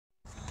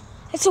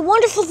It's a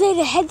wonderful day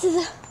to head to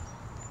the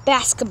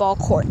basketball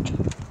court.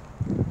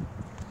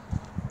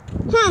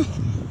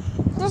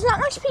 There's not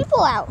much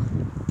people out.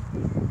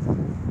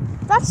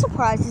 That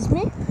surprises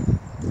me.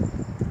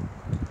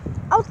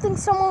 I would think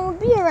someone would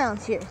be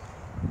around here.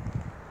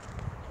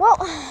 Well,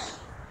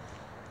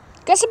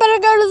 guess I better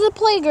go to the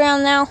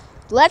playground now.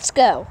 Let's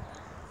go.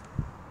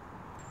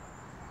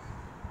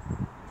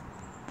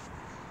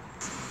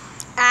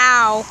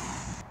 Ow.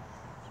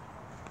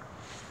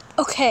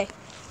 Okay,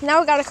 now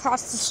we gotta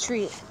cross the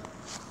street.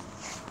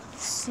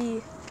 Let's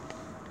see.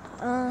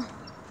 Oh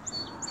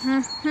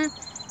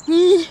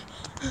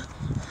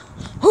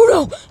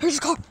no, there's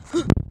a car.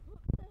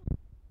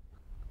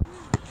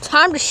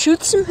 Time to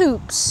shoot some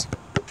hoops.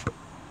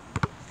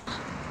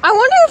 I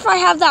wonder if I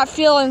have that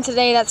feeling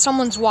today that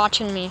someone's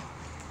watching me.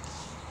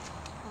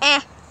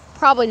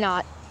 Probably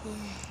not.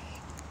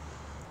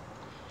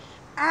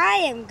 I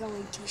am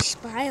going to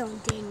spy on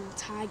Daniel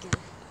Tiger.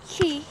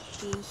 He,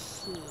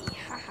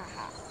 ha ha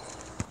ha.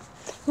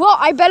 Well,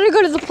 I better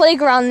go to the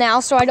playground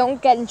now so I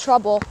don't get in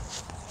trouble.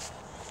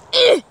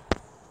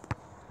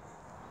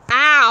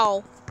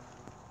 Ow.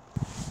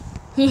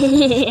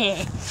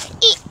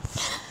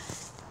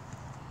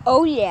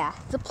 Oh yeah,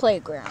 the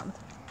playground.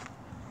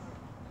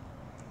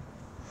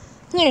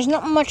 There's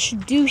not much to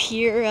do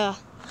here.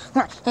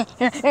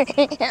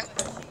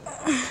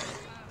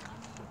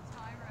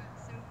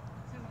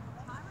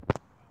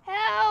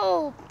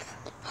 Help!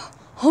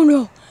 Oh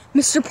no,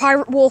 Mr.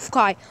 Pirate Wolf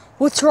Guy,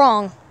 what's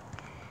wrong?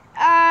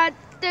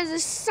 There's a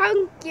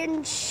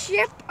sunken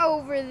ship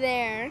over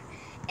there.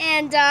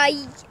 And,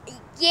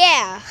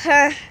 yeah.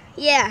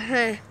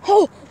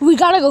 Oh, we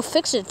gotta go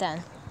fix it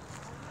then.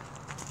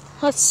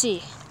 Let's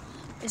see.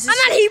 I'm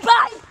not here,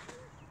 bye!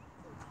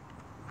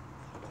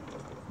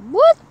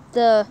 What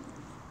the?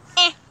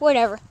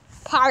 Whatever.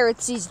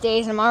 Pirates these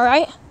days, am I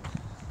right?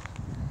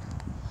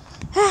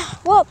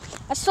 Well,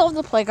 I still have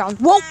the playground.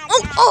 Whoa!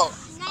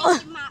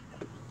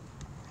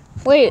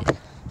 Wait,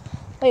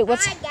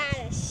 what's... I got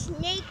a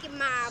snake in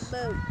my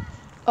boat.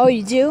 Oh,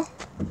 you do?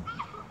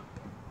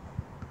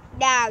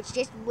 No, it's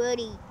just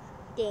Woody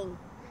thing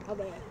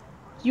over there.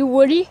 You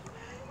Woody?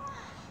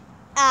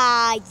 Yeah,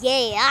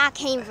 I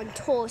came from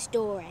Toy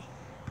Story.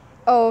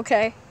 Oh,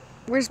 okay.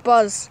 Where's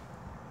Buzz?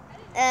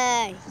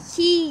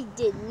 He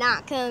did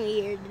not come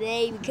here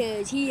today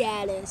because he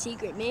had a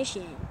secret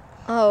mission.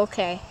 Oh,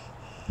 okay.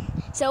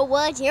 So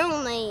what's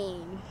your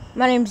name?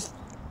 My name's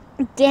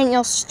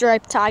Daniel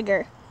Striped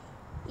Tiger.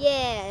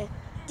 Yeah.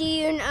 Do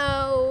you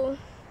know...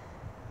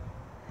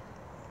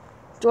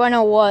 Do I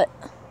know what?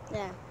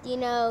 Yeah. Do you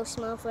know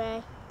Small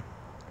Fry?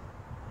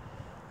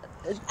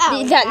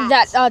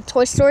 That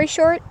Toy Story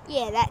short?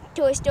 Yeah, that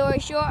Toy Story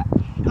short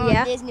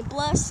on Disney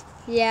Plus.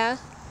 Yeah.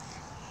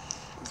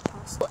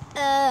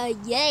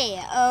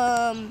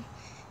 Yeah.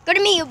 Go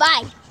to me,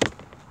 bye.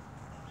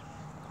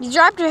 You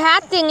dropped your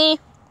hat thingy.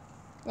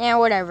 Yeah,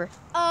 whatever.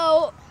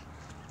 Oh.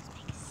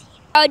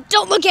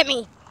 Don't look at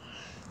me.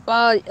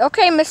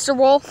 Okay, Mr.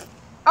 Wolf.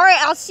 All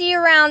right, I'll see you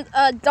around.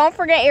 Don't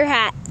forget your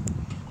hat.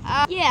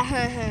 Yeah.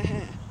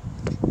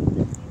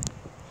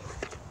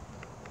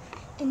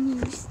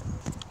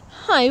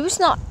 He was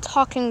not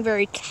talking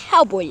very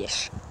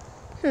cowboyish.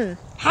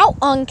 How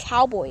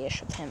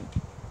uncowboyish of him.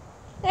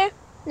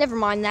 Never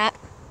mind that.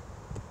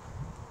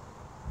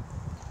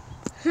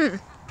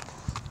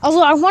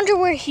 Although I wonder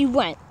where he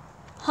went.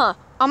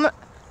 I'm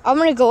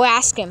gonna go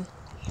ask him.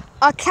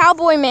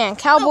 Cowboy man,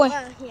 cowboy.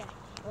 Yeah.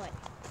 What?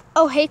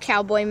 Oh, hey,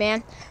 cowboy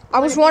man. I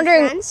was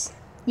wondering. Friends?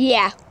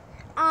 Yeah.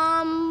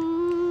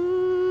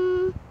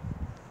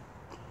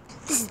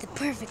 This is the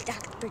perfect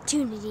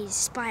opportunity to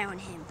spy on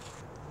him.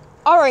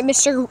 All right,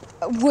 Mr.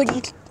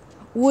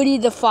 Woody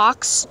the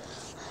Fox.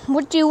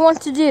 What do you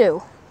want to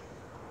do?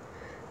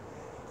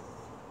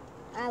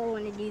 I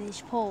want to do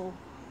this pole.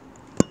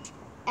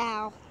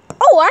 Ow.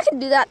 Oh, I can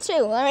do that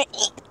too. Let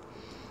me.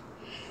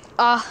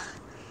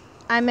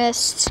 I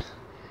missed.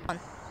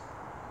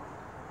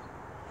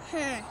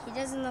 He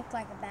doesn't look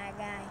like a bad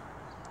guy.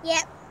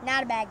 Yep,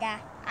 not a bad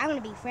guy. I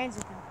want to be friends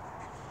with him.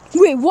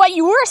 Wait, what?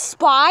 You were a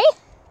spy?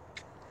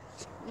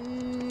 Out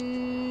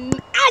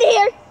of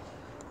here!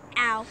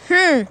 Ow.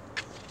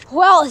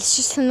 Well, it's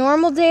just a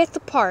normal day at the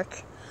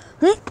park.